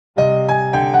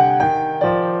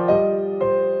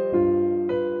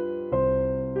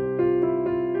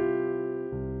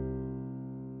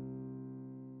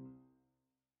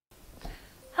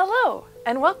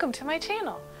and welcome to my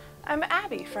channel. I'm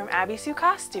Abby from Abby Sue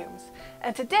Costumes,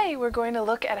 and today we're going to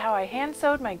look at how I hand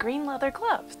sewed my green leather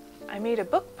gloves. I made a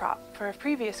book prop for a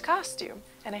previous costume,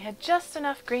 and I had just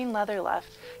enough green leather left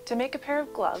to make a pair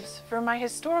of gloves for my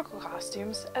historical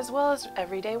costumes as well as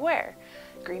everyday wear.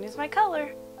 Green is my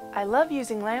color. I love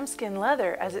using lambskin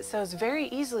leather as it sews very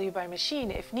easily by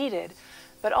machine if needed,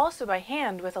 but also by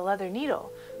hand with a leather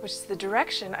needle, which is the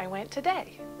direction I went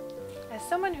today. As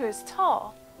someone who is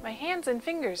tall, my hands and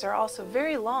fingers are also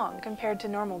very long compared to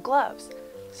normal gloves,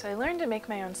 so I learned to make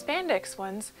my own spandex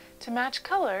ones to match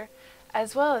color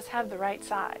as well as have the right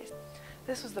size.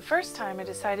 This was the first time I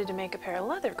decided to make a pair of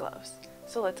leather gloves,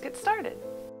 so let's get started.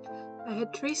 I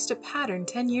had traced a pattern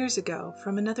 10 years ago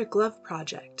from another glove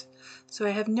project, so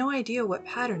I have no idea what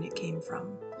pattern it came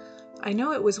from. I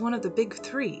know it was one of the big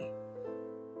three.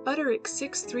 Butterick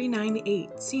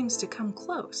 6398 seems to come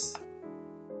close.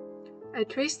 I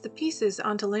traced the pieces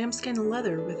onto lambskin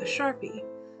leather with a Sharpie.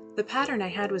 The pattern I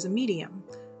had was a medium.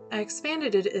 I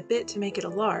expanded it a bit to make it a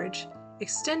large,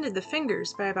 extended the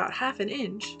fingers by about ½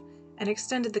 inch, and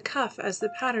extended the cuff as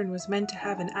the pattern was meant to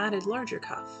have an added larger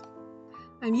cuff.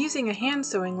 I'm using a hand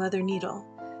sewing leather needle.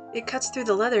 It cuts through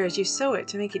the leather as you sew it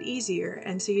to make it easier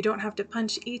and so you don't have to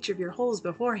punch each of your holes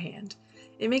beforehand.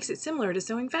 It makes it similar to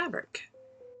sewing fabric.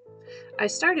 I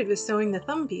started with sewing the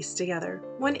thumb piece together,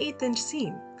 1/8 inch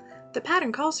seam. The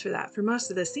pattern calls for that for most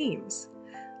of the seams.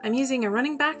 I'm using a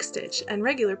running back stitch and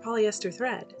regular polyester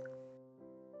thread.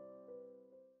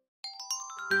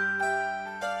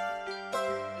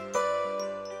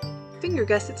 Finger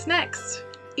gussets next.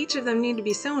 Each of them need to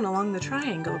be sewn along the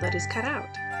triangle that is cut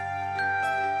out.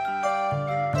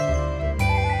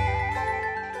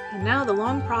 And now the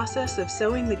long process of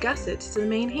sewing the gussets to the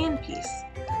main hand piece.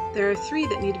 There are 3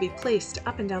 that need to be placed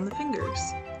up and down the fingers.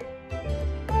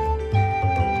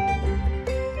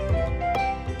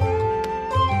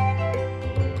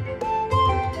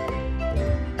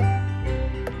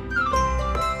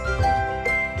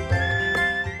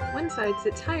 Side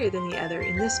sits higher than the other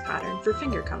in this pattern for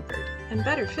finger comfort and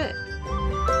better fit.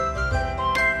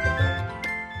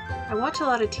 I watch a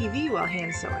lot of TV while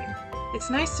hand sewing. It's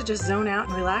nice to just zone out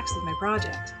and relax with my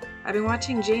project. I've been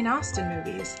watching Jane Austen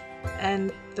movies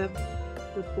and the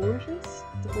Borgias?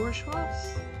 The Bourgeois?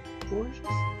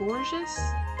 Borgias?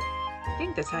 I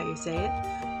think that's how you say it.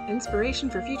 Inspiration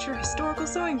for future historical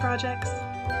sewing projects.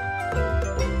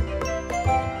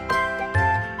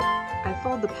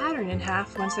 Fold the pattern in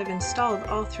half once I've installed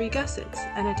all 3 gussets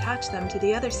and attach them to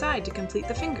the other side to complete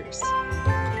the fingers.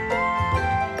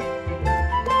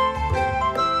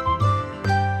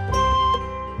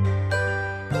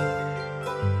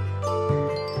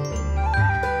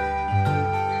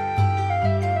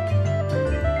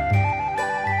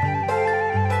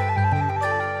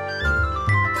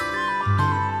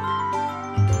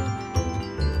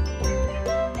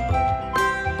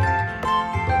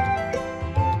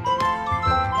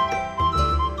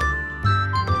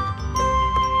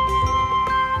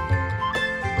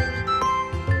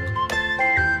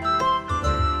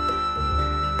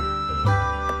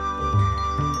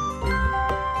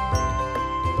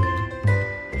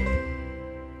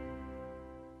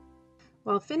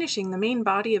 While finishing the main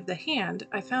body of the hand,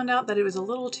 I found out that it was a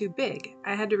little too big.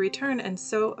 I had to return and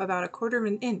sew about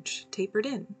 1/4 inch tapered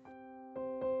in.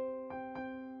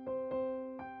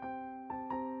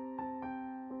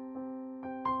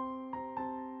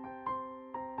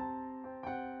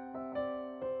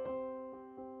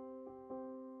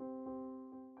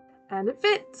 And it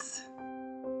fits!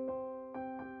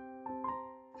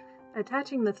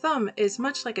 Attaching the thumb is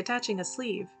much like attaching a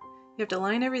sleeve. You have to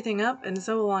line everything up and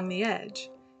sew along the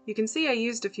edge. You can see I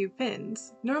used a few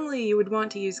pins. Normally you would want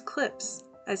to use clips,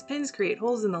 as pins create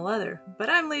holes in the leather, but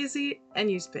I'm lazy and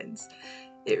use pins.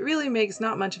 It really makes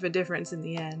not much of a difference in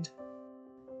the end.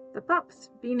 The pups,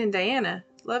 Bean and Diana,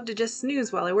 love to just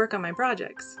snooze while I work on my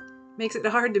projects. Makes it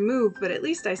hard to move, but at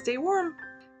least I stay warm.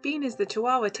 Bean is the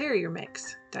Chihuahua Terrier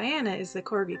mix. Diana is the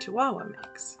Corgi Chihuahua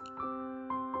mix.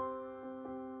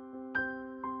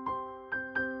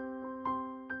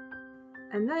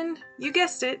 And then, you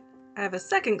guessed it, I have a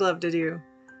second glove to do.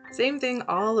 Same thing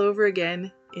all over again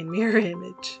in mirror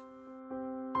image.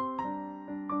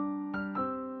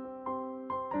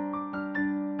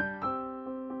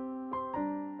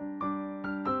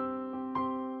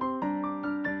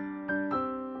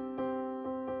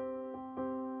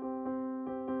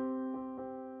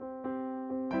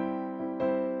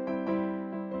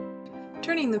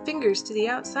 Turning the fingers to the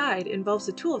outside involves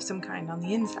a tool of some kind on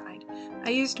the inside. I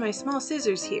used my small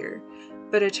scissors here,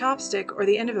 but a chopstick or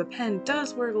the end of a pen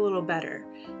does work a little better,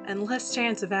 and less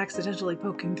chance of accidentally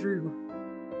poking through.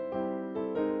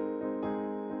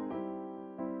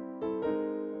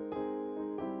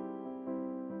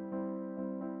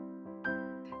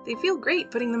 They feel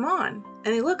great putting them on,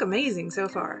 and they look amazing so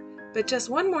far, but just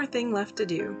one more thing left to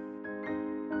do.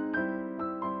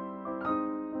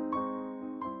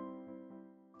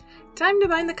 Time to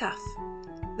bind the cuff.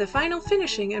 The final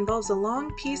finishing involves a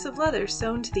long piece of leather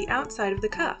sewn to the outside of the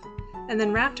cuff, and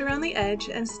then wrapped around the edge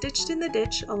and stitched in the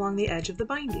ditch along the edge of the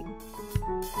binding.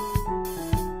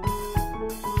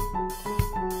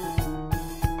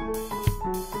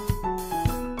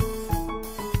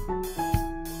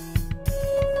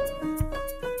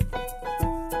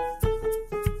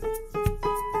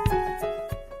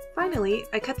 Finally,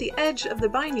 I cut the edge of the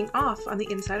binding off on the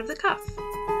inside of the cuff.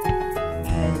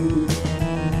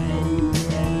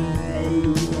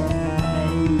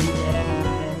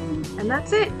 And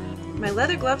that's it! My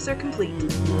leather gloves are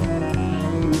complete.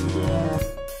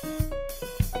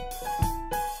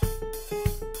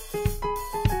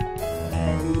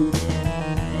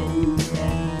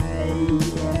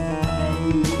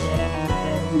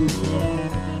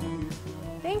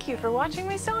 Thank you for watching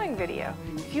my sewing video.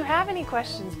 If you have any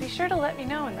questions, be sure to let me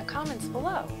know in the comments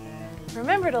below.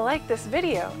 Remember to like this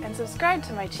video and subscribe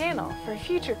to my channel for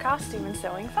future costume and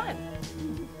sewing fun.